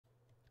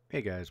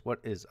Hey guys, what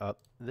is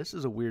up? This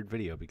is a weird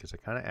video because I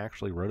kind of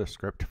actually wrote a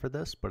script for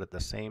this, but at the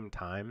same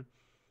time,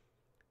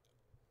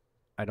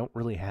 I don't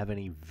really have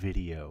any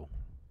video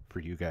for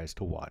you guys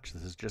to watch.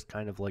 This is just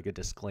kind of like a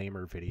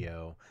disclaimer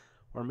video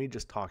or me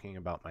just talking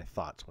about my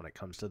thoughts when it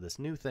comes to this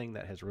new thing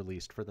that has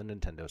released for the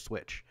Nintendo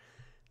Switch.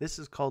 This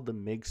is called the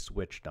MIG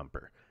Switch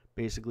Dumper.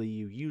 Basically,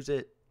 you use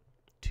it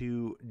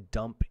to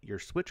dump your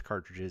Switch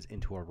cartridges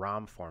into a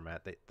ROM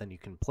format that then you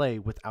can play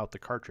without the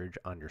cartridge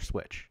on your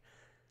Switch.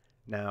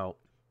 Now,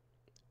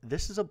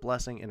 this is a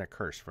blessing and a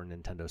curse for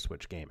Nintendo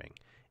Switch gaming.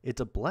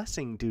 It's a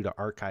blessing due to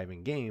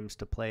archiving games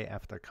to play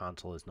after the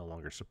console is no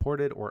longer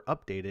supported or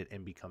updated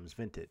and becomes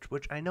vintage,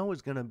 which I know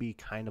is going to be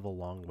kind of a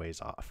long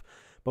ways off.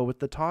 But with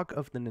the talk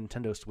of the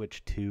Nintendo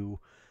Switch 2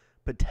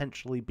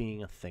 potentially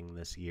being a thing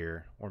this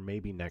year or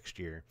maybe next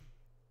year,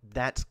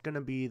 that's going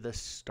to be the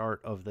start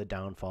of the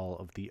downfall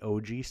of the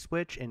OG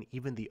Switch and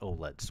even the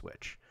OLED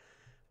Switch.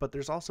 But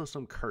there's also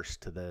some curse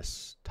to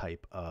this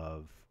type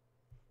of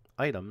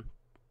item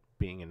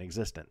being in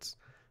existence.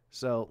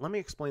 So let me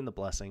explain the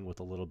blessing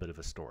with a little bit of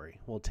a story.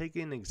 We'll take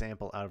an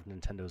example out of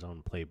Nintendo's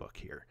own playbook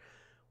here.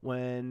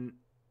 When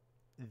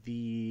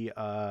the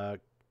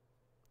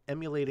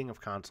emulating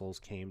of consoles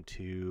came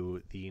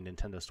to the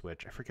Nintendo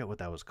Switch, I forget what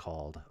that was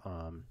called.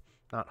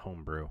 Not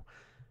homebrew.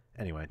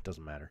 Anyway, it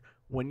doesn't matter.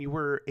 When you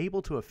were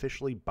able to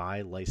officially buy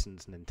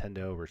licensed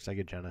Nintendo or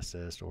Sega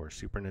Genesis or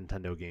Super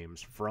Nintendo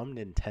games from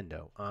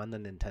Nintendo on the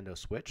Nintendo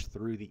Switch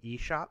through the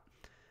eShop,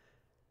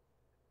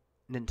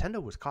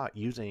 Nintendo was caught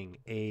using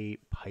a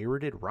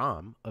pirated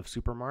ROM of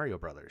Super Mario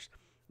Brothers.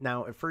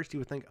 Now, at first you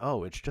would think,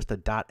 oh, it's just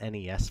a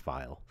 .NES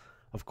file.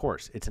 Of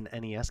course, it's an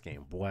NES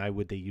game. Why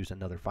would they use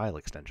another file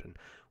extension?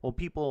 Well,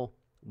 people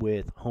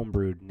with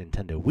homebrewed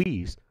Nintendo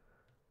Wiis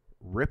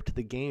ripped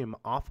the game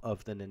off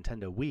of the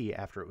Nintendo Wii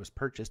after it was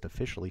purchased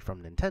officially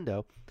from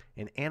Nintendo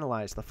and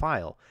analyzed the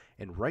file.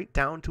 And right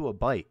down to a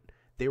byte,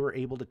 they were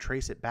able to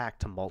trace it back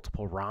to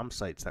multiple ROM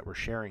sites that were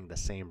sharing the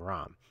same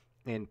ROM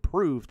and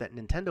prove that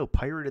Nintendo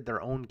pirated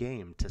their own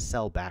game to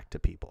sell back to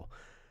people.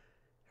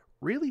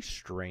 Really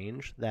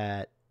strange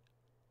that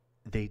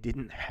they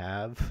didn't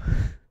have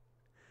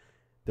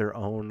their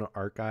own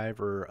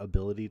archive or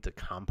ability to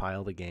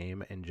compile the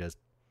game and just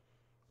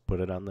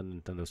put it on the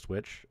Nintendo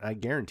Switch. I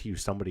guarantee you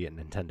somebody at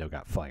Nintendo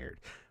got fired,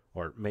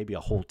 or maybe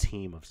a whole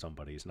team of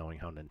somebody's knowing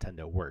how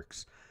Nintendo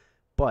works.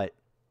 But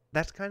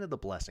that's kind of the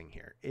blessing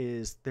here,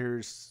 is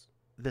there's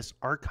this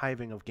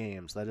archiving of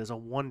games that is a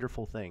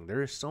wonderful thing.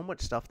 There is so much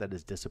stuff that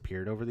has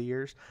disappeared over the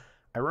years.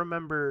 I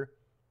remember,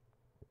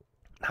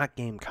 not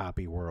Game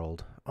Copy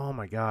World. Oh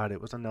my god, it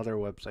was another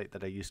website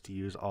that I used to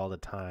use all the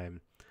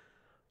time.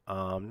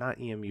 Not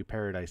EMU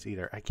Paradise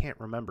either. I can't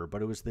remember,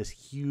 but it was this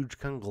huge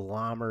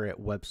conglomerate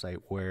website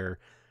where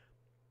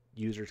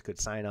users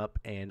could sign up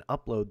and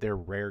upload their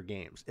rare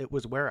games. It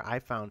was where I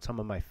found some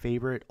of my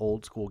favorite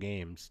old school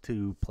games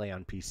to play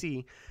on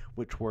PC,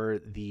 which were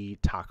the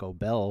Taco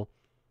Bell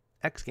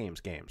X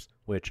games,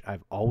 which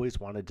I've always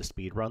wanted to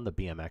speedrun the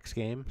BMX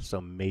game,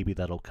 so maybe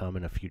that'll come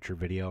in a future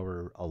video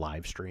or a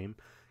live stream,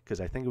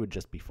 because I think it would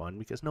just be fun,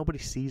 because nobody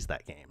sees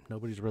that game.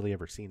 Nobody's really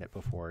ever seen it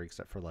before,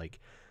 except for like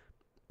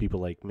people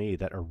like me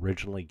that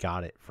originally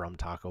got it from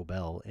Taco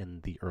Bell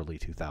in the early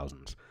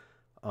 2000s.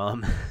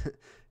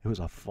 It was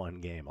a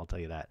fun game, I'll tell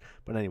you that.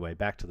 But anyway,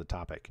 back to the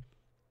topic.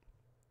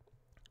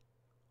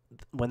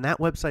 When that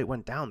website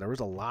went down, there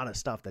was a lot of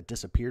stuff that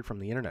disappeared from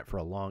the internet for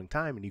a long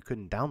time, and you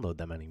couldn't download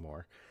them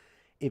anymore.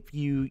 If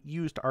you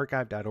used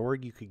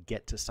archive.org, you could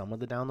get to some of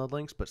the download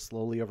links, but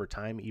slowly over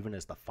time, even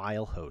as the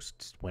file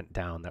hosts went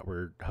down that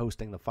were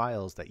hosting the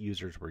files that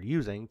users were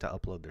using to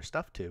upload their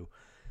stuff to,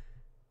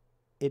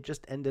 it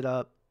just ended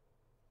up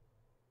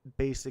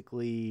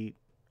basically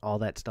all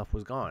that stuff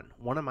was gone.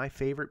 One of my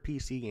favorite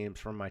PC games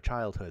from my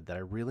childhood that I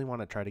really want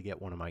to try to get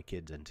one of my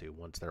kids into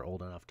once they're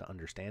old enough to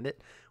understand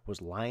it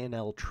was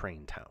Lionel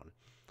Train Town.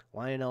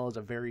 Lionel is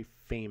a very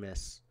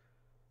famous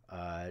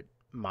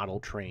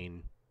model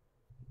train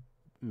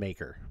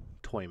maker,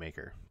 toy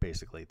maker,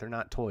 basically. They're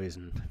not toys,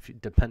 and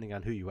depending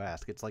on who you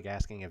ask, it's like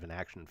asking if an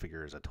action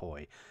figure is a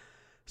toy.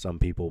 Some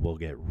people will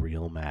get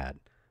real mad.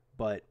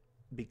 But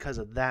because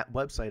of that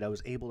website, I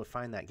was able to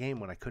find that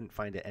game when I couldn't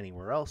find it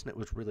anywhere else, and it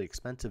was really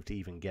expensive to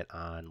even get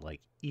on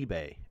like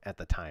eBay at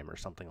the time or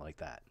something like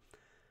that.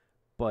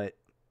 But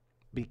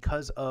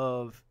because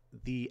of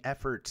the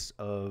efforts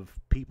of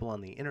people on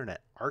the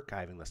internet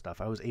archiving the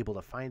stuff, I was able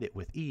to find it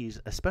with ease,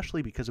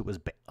 especially because it was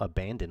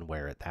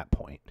abandonware at that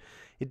point.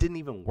 It didn't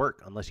even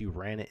work unless you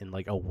ran it in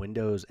like a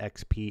Windows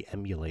XP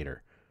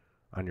emulator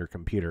on your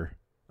computer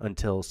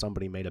until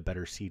somebody made a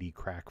better CD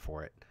crack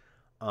for it.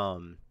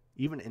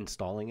 Even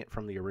installing it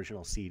from the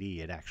original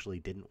CD, it actually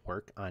didn't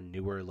work on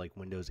newer like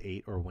Windows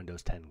 8 or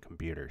Windows 10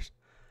 computers.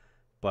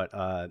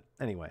 But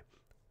anyway,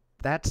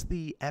 that's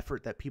the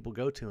effort that people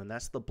go to, and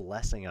that's the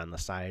blessing on the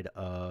side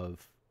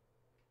of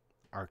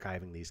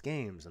archiving these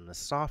games and the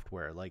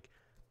software. Like,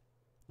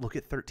 look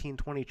at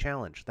 1320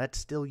 Challenge. That's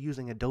still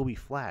using Adobe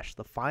Flash.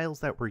 The files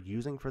that we're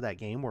using for that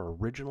game were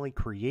originally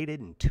created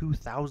in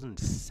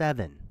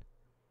 2007.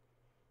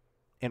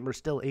 And we're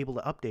still able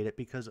to update it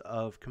because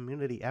of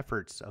community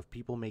efforts of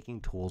people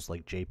making tools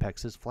like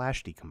JPEG's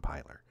Flash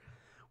decompiler.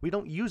 We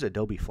don't use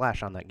Adobe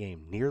Flash on that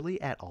game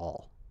nearly at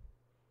all.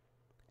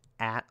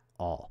 At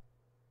all.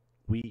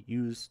 We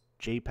use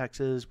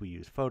JPEGs, we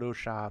use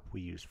Photoshop, we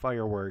use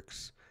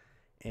Fireworks,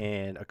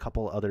 and a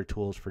couple other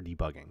tools for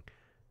debugging.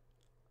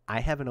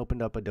 I haven't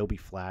opened up Adobe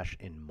Flash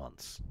in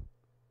months.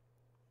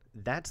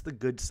 That's the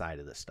good side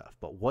of this stuff.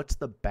 But what's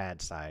the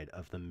bad side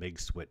of the MIG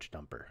switch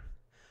dumper?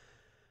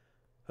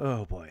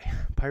 Oh boy,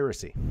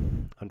 piracy,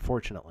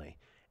 unfortunately.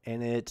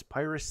 And it's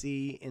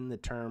piracy in the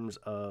terms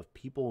of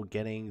people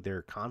getting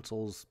their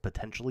consoles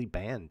potentially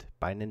banned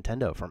by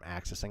Nintendo from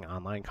accessing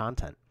online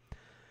content.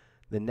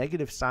 The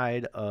negative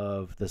side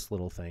of this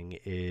little thing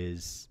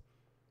is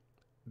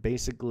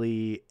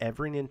basically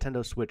every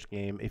Nintendo Switch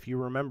game, if you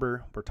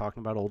remember, we're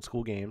talking about old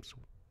school games,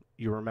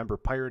 you remember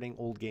pirating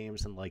old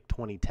games in like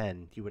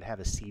 2010, you would have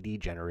a CD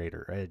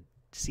generator, a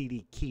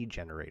CD key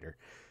generator.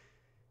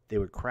 They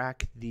would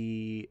crack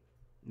the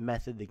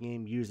method the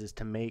game uses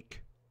to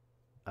make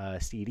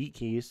CD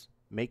keys,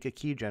 make a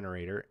key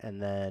generator,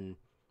 and then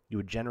you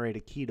would generate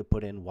a key to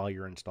put in while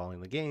you're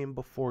installing the game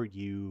before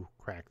you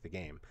crack the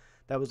game.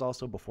 That was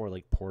also before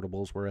like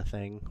portables were a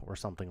thing or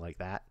something like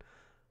that.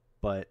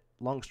 But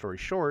long story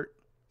short,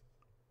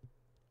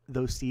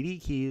 those CD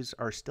keys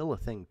are still a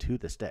thing to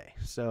this day.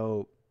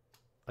 So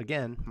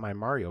again, my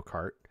Mario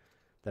Kart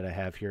that I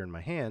have here in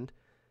my hand,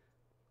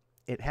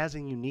 it has a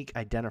unique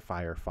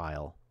identifier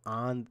file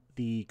on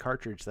the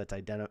cartridge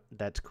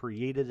that's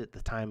created at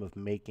the time of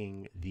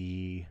making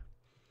the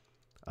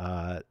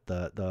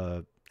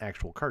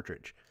actual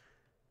cartridge.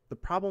 The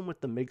problem with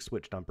the MIG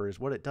switch dumper is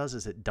what it does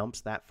is it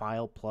dumps that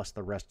file plus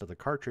the rest of the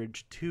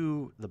cartridge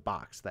to the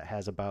box that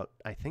has about,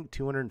 I think,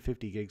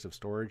 250 gigs of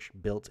storage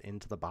built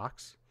into the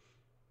box,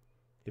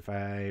 if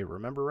I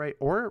remember right,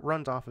 or it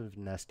runs off of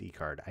an SD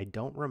card. I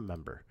don't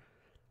remember.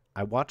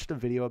 I watched a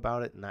video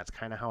about it, and that's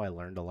kind of how I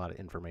learned a lot of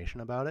information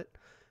about it.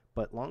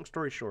 But long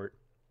story short,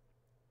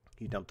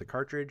 you dump the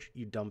cartridge,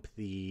 you dump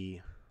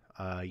the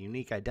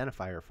unique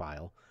identifier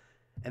file,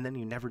 and then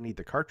you never need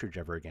the cartridge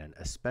ever again,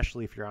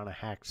 especially if you're on a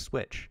hacked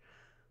Switch.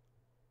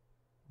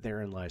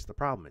 Therein lies the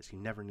problem, is you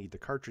never need the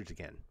cartridge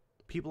again.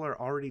 People are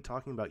already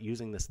talking about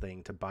using this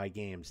thing to buy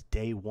games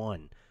day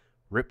one,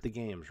 rip the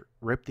games,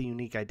 rip the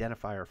unique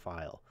identifier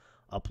file,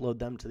 upload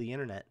them to the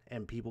internet,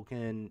 and people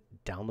can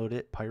download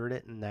it, pirate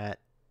it, and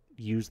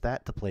use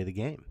that to play the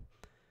game.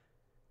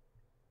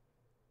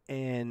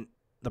 And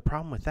the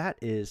problem with that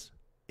is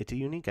it's a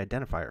unique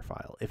identifier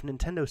file. If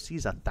Nintendo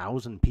sees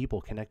 1,000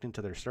 people connecting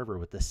to their server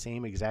with the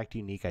same exact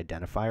unique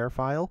identifier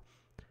file,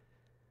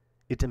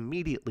 it's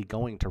immediately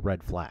going to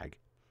red flag.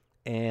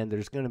 And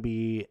there's going to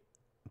be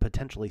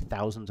potentially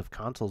thousands of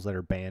consoles that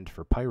are banned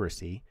for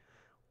piracy,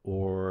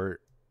 or,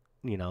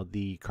 you know,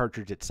 the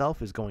cartridge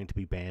itself is going to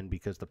be banned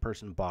because the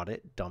person bought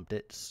it, dumped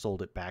it,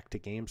 sold it back to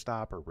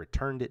GameStop, or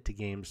returned it to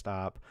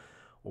GameStop,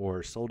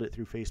 or sold it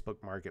through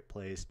Facebook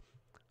Marketplace.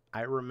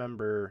 I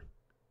remember...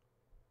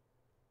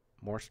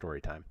 More story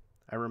time.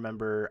 I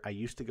remember I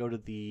used to go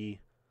to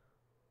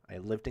I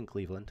lived in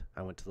Cleveland.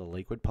 I went to the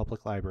Lakewood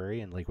Public Library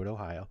in Lakewood,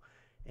 Ohio,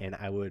 and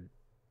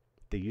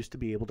they used to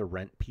be able to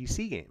rent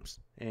PC games.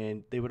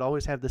 And they would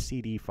always have the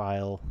CD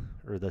file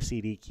or the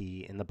CD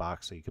key in the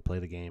box so you could play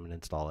the game and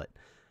install it.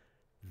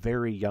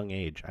 Very young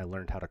age, I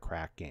learned how to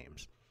crack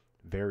games.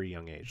 Very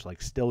young age, like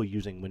still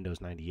using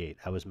Windows 98.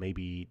 I was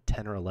maybe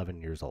 10 or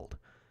 11 years old.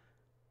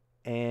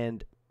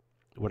 And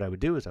what I would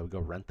do is I would go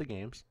rent the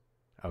games,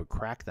 I would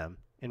crack them,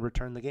 and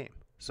return the game.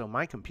 So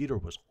my computer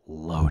was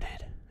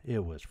loaded.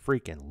 It was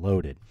freaking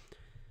loaded.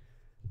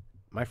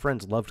 My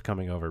friends loved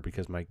coming over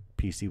because my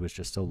PC was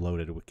just so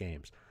loaded with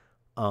games.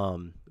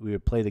 We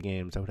would play the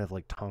games. I would have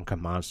like Tonka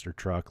Monster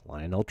Truck,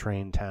 Lionel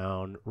Train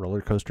Town,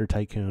 Roller Coaster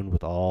Tycoon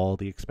with all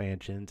the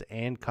expansions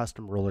and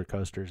custom roller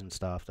coasters and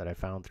stuff that I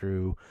found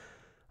through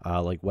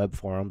like web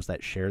forums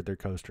that shared their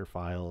coaster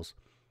files.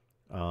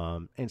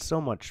 And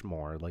so much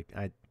more. Like,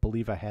 I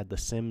believe I had The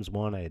Sims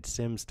 1, I had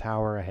Sims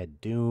Tower, I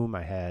had Doom,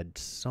 I had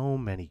so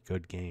many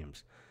good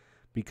games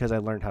because I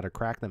learned how to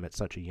crack them at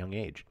such a young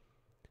age.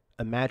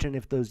 Imagine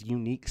if those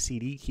unique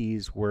CD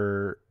keys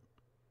were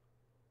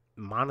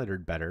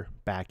monitored better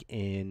back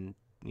in,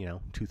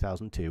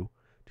 2002,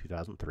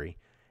 2003,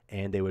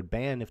 and they would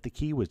ban if the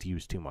key was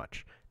used too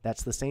much.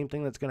 That's the same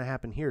thing that's going to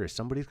happen here.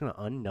 Somebody's going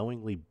to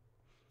unknowingly...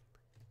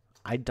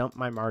 I dump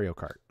my Mario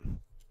Kart.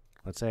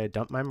 Let's say I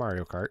dump my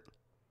Mario Kart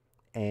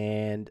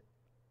and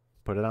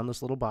put it on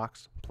this little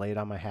box, play it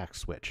on my hack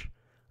Switch.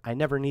 I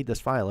never need this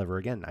file ever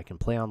again. I can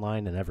play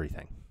online and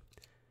everything.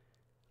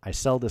 I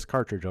sell this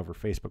cartridge over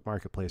Facebook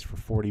Marketplace for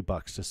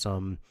 $40 to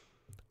some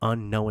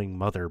unknowing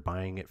mother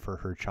buying it for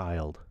her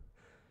child.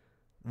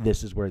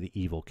 This is where the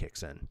evil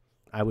kicks in.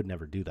 I would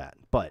never do that,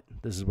 but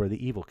this is where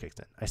the evil kicks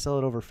in. I sell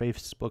it over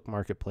Facebook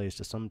Marketplace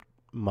to some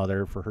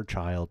mother for her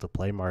child to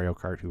play Mario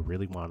Kart who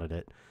really wanted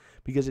it,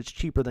 because it's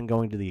cheaper than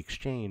going to the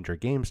Exchange or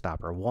GameStop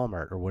or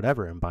Walmart or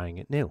whatever and buying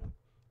it new.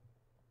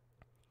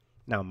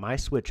 Now, my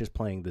Switch is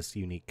playing this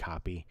unique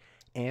copy,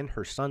 and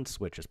her son's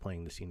Switch is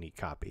playing this unique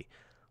copy.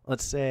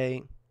 let's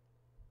say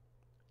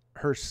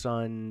her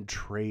son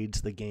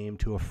trades the game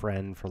to a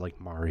friend for like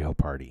Mario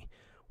Party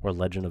or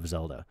Legend of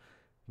Zelda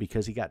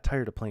because he got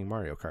tired of playing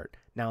Mario Kart.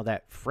 Now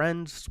that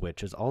friend's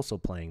Switch is also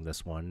playing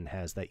this one and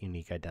has that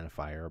unique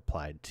identifier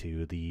applied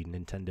to the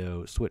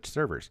Nintendo Switch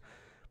servers.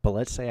 But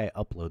let's say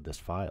I upload this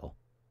file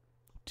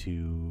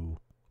to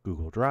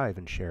Google Drive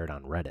and share it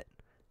on Reddit.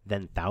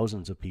 Then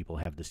thousands of people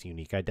have this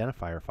unique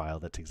identifier file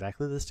that's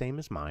exactly the same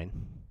as mine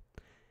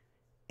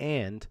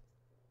and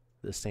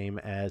the same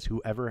as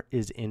whoever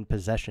is in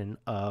possession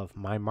of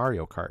my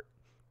Mario Kart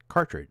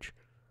cartridge.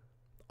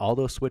 All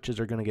those Switches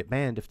are going to get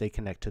banned if they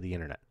connect to the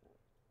internet.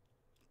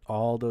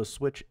 All those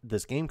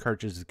this game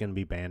cartridge is going to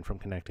be banned from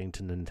connecting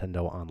to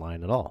Nintendo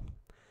Online at all.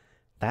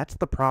 That's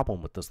the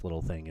problem with this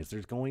little thing, is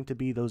there's going to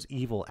be those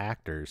evil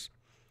actors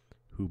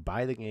who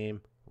buy the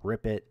game,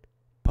 rip it,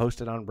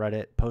 post it on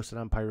Reddit, post it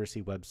on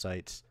piracy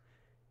websites,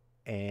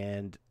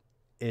 and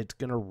it's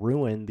going to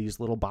ruin these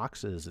little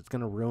boxes. It's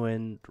going to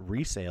ruin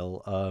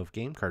resale of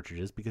game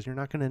cartridges because you're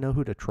not going to know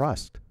who to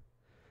trust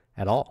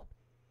at all.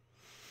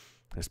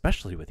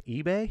 Especially with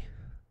eBay,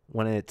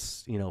 when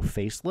it's,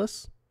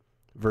 faceless,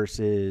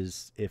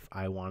 versus if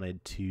I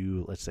wanted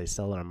to, let's say,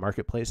 sell it on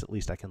Marketplace, at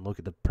least I can look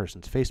at the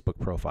person's Facebook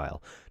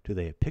profile. Do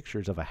they have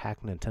pictures of a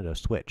hacked Nintendo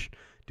Switch?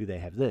 Do they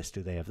have this?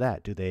 Do they have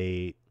that? Do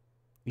they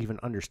even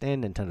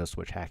understand Nintendo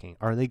Switch hacking?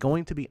 Are they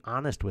going to be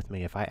honest with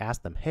me if I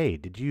ask them, hey,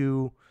 did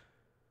you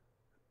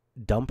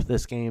dump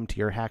this game to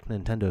your hacked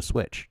Nintendo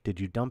Switch? Did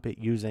you dump it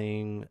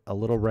using a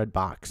little red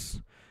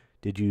box?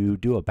 Did you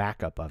do a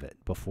backup of it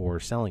before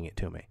selling it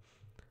to me?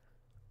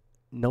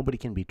 Nobody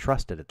can be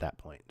trusted at that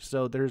point.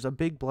 So there's a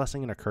big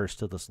blessing and a curse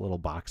to this little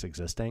box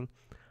existing.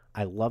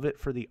 I love it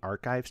for the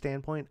archive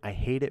standpoint. I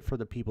hate it for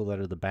the people that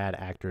are the bad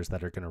actors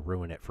that are going to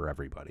ruin it for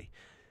everybody.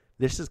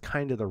 This is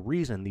kind of the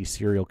reason these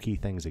serial key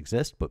things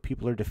exist, but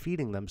people are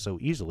defeating them so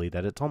easily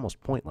that it's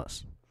almost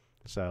pointless.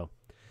 So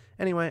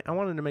anyway, I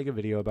wanted to make a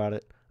video about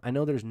it. I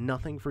know there's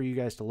nothing for you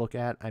guys to look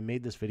at. I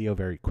made this video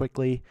very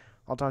quickly.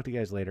 I'll talk to you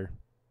guys later.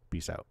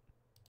 Peace out.